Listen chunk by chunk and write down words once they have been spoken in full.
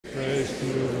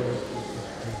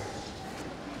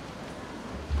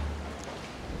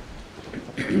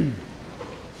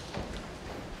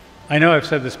I know I've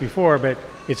said this before, but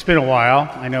it's been a while.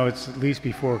 I know it's at least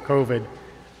before COVID.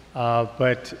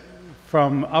 But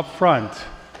from up front,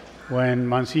 when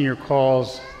Monsignor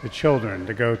calls the children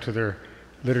to go to their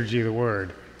liturgy of the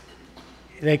Word,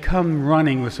 they come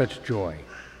running with such joy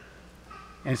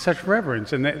and such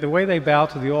reverence. And the way they bow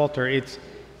to the altar, it's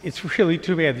really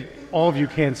too bad that all of you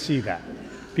can't see that,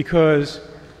 because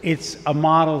it's a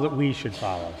model that we should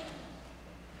follow.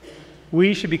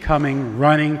 We should be coming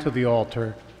running to the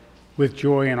altar with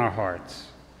joy in our hearts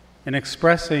and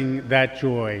expressing that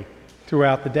joy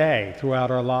throughout the day, throughout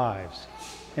our lives,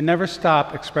 and never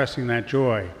stop expressing that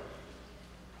joy.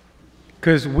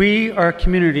 Because we are a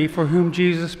community for whom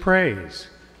Jesus prays.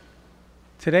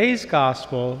 Today's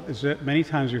gospel is many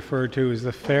times referred to as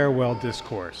the farewell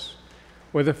discourse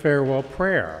or the farewell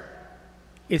prayer.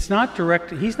 It's not direct.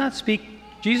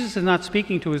 Jesus is not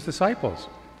speaking to his disciples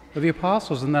or the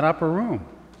apostles in that upper room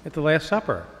at the Last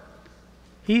Supper.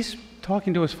 He's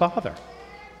talking to his Father.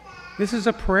 This is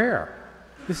a prayer.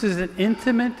 This is an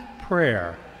intimate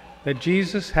prayer that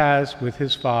Jesus has with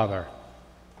his Father.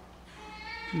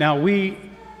 Now we,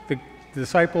 the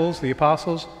disciples, the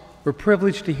apostles, we're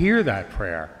privileged to hear that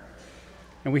prayer.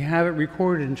 And we have it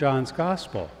recorded in John's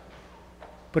Gospel.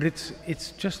 But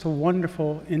it's just a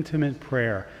wonderful, intimate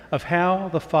prayer of how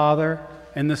the Father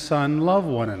and the Son love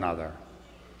one another.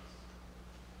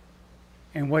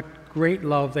 And what great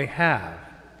love they have,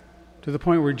 to the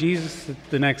point where Jesus,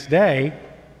 the next day,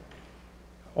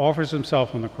 offers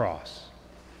himself on the cross.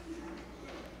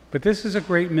 But this is a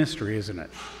great mystery, isn't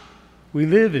it? We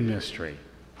live in mystery.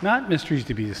 Not mysteries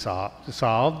to be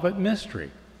solved, but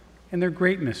mystery. And they're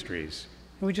great mysteries.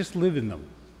 And we just live in them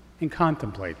and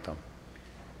contemplate them.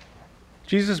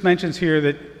 Jesus mentions here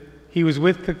that he was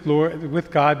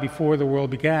with God before the world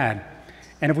began.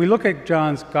 And if we look at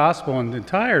John's Gospel in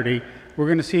entirety, we're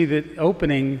going to see that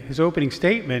his opening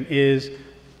statement is,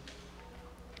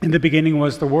 "In the beginning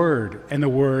was the Word, and the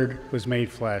Word was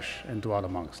made flesh and dwelt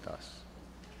amongst us."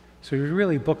 So you're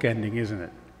really bookending, isn't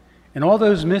it? And all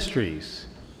those mysteries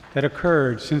that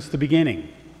occurred since the beginning,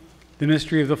 the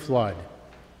mystery of the flood,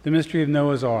 the mystery of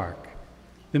Noah's Ark,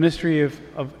 the mystery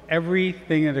of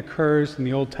everything that occurs in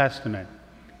the Old Testament,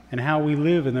 and how we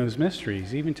live in those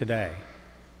mysteries, even today.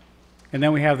 And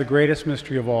then we have the greatest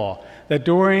mystery of all, that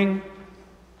during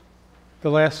the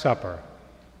Last Supper,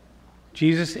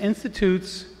 Jesus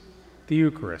institutes the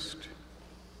Eucharist,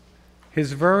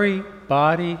 his very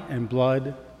body and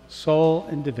blood, soul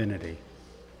and divinity,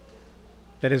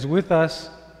 that is with us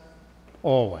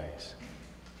always.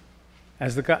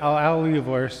 As the Alleluia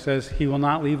verse says, he will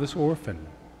not leave us orphan.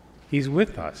 He's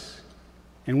with us,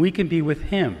 and we can be with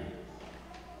him.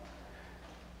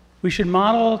 We should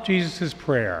model Jesus'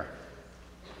 prayer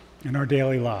in our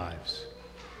daily lives.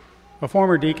 A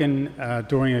former deacon,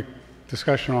 during a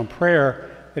discussion on prayer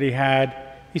that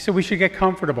he said we should get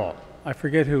comfortable. I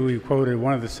forget who he quoted.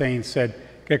 One of the saints said,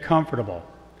 "Get comfortable.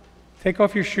 Take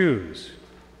off your shoes.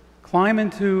 Climb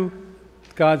into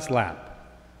God's lap.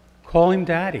 Call him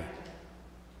Daddy."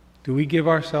 Do we give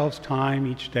ourselves time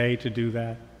each day to do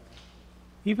that?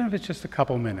 Even if it's just a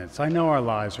couple minutes. I know our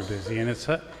lives are busy, and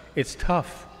it's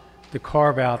tough to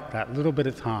carve out that little bit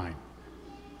of time.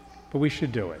 But we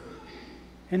should do it.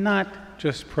 And not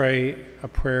just pray a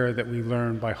prayer that we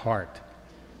learn by heart,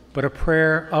 but a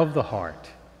prayer of the heart,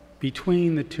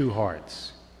 between the two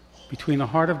hearts, between the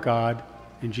heart of God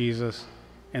and Jesus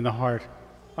and the heart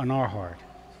on our heart.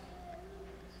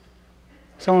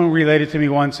 Someone related to me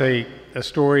once a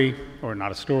story, or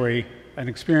not a story, an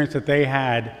experience that they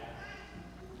had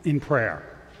in prayer.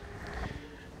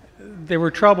 They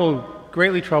were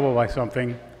greatly troubled by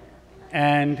something,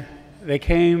 and they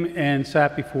came and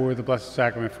sat before the Blessed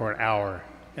Sacrament for an hour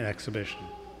in exhibition.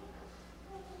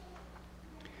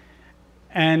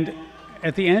 And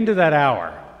at the end of that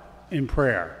hour in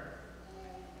prayer,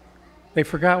 they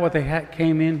forgot what they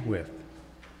came in with.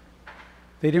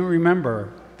 They didn't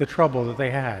remember the trouble that they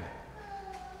had.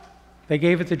 They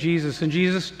gave it to Jesus, and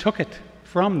Jesus took it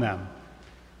from them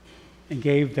and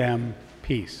gave them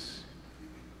peace.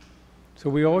 So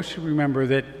we always should remember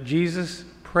that Jesus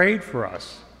prayed for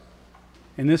us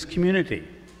in this community,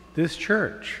 this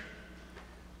church,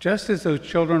 just as those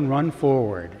children run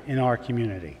forward in our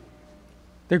community.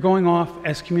 They're going off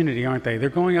as community, aren't they? They're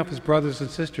going off as brothers and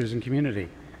sisters in community.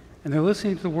 And they're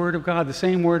listening to the Word of God, the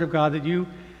same Word of God that you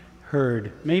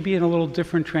heard, maybe in a little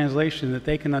different translation that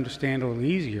they can understand a little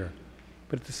easier,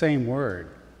 but it's the same word,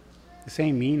 the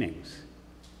same meanings.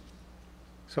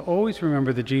 So always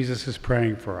remember that Jesus is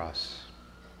praying for us.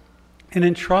 And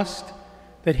entrust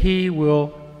that He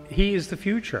is the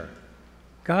future.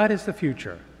 God is the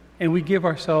future. And we give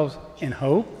ourselves in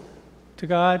hope to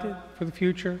God for the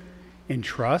future, in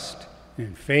trust,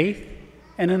 in faith,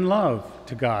 and in love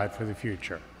to God for the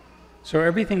future. So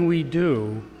everything we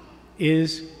do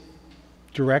is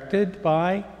directed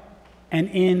by and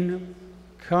in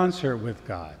concert with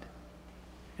God.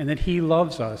 And that he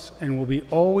loves us and will be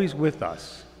always with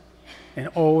us.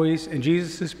 And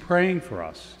Jesus is praying for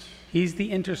us. He's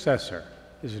the intercessor,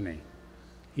 isn't he?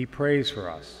 He prays for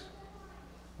us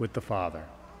with the Father.